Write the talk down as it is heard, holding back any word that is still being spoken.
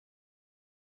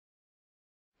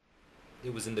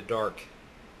It was in the dark.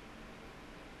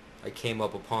 I came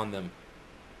up upon them.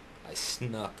 I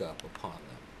snuck up upon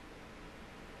them.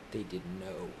 They didn't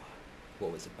know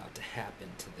what was about to happen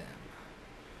to them.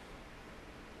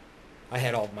 I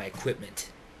had all my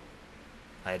equipment.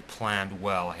 I had planned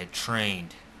well. I had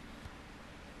trained.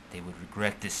 They would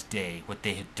regret this day what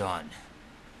they had done.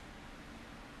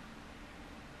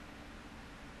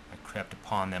 I crept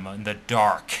upon them in the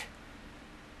dark.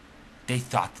 They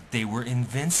thought that they were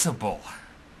invincible.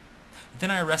 Then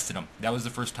I arrested them. That was the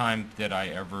first time that I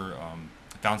ever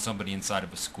found somebody inside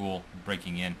of a school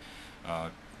breaking in. I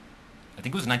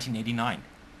think it was 1989.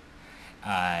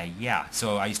 Yeah,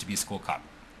 so I used to be a school cop.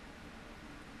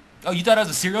 Oh, you thought I was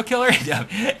a serial killer?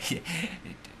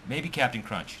 Maybe Captain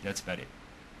Crunch. That's about it.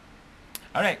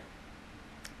 All right.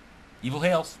 Evil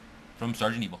hails from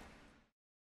SgtJoeEvil.